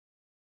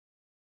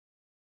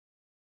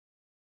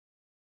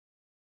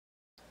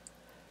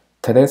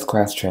Today's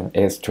question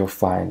is to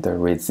find the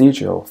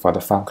residual for the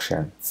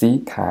function z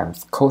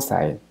times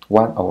cosine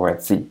 1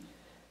 over z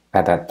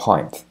at that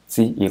point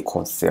z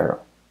equals 0.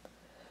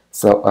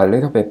 So a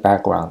little bit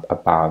background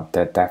about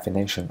the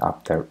definition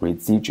of the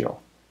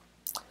residual.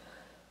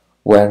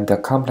 When the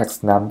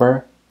complex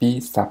number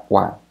b sub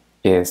 1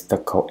 is the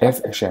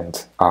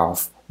coefficient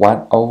of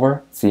 1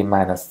 over z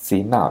minus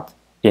z naught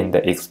in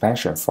the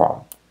expansion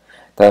form,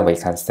 then we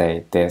can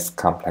say this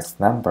complex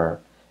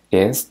number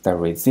is the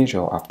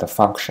residual of the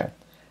function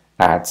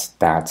at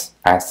that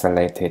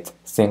isolated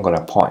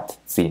singular point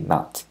z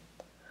naught.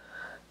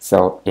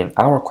 So in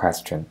our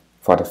question,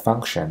 for the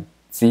function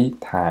z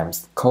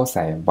times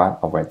cosine 1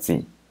 over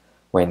z,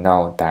 we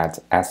know that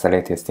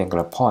isolated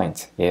singular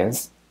point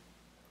is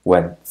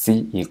when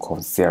z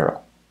equals 0.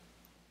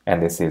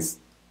 And this is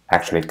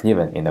actually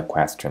given in the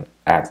question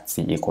at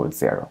z equals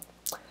 0.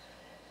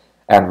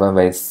 And when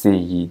we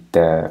see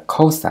the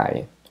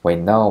cosine, we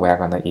know we are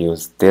going to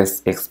use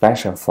this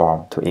expansion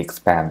form to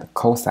expand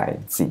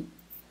cosine z.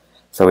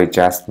 So we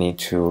just need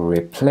to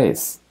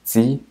replace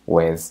z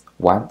with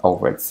 1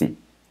 over z.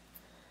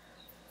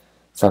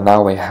 So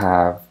now we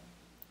have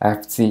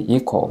fz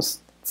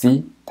equals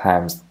z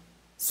times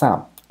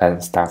sum,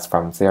 n starts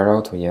from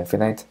 0 to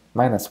infinite,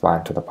 minus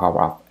 1 to the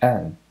power of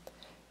n,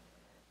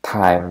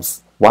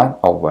 times 1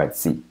 over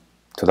z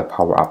to the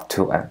power of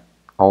 2n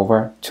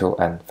over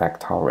 2n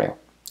factorial.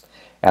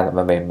 And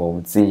when we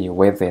move z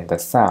within the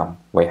sum,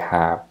 we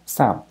have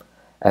sum,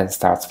 n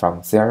starts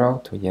from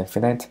 0 to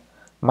infinite,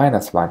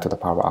 minus 1 to the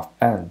power of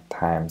n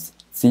times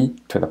z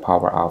to the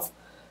power of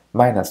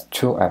minus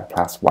 2n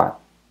plus 1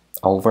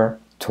 over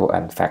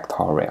 2n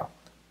factorial.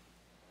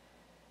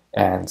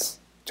 And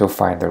to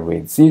find the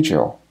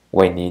residual,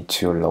 we need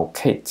to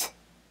locate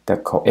the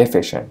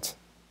coefficient,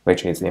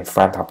 which is in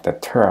front of the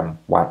term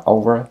 1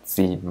 over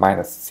z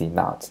minus z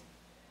naught.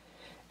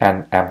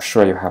 And I'm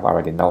sure you have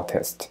already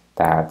noticed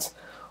that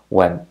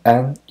when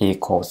n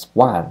equals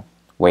 1,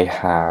 we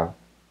have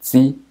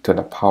z to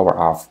the power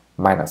of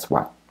minus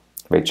 1,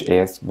 which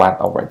is 1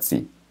 over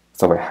z.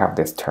 So we have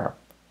this term.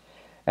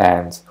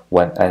 And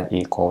when n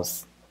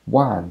equals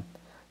 1,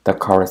 the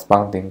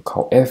corresponding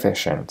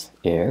coefficient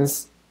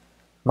is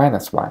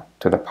minus 1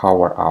 to the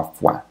power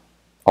of 1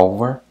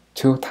 over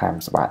 2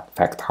 times 1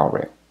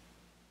 factorial.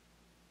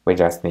 We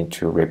just need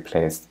to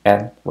replace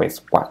n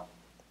with 1.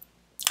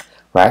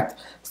 Right?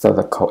 So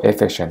the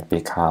coefficient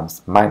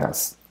becomes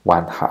minus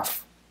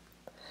 1/2.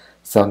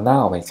 So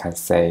now we can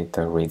say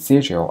the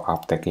residual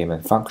of the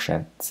given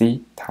function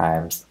z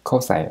times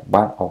cosine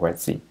 1 over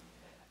z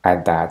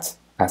at that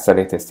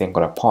isolated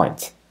singular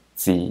point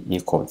z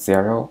equals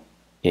 0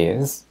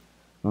 is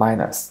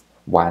minus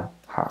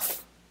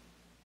 1/2.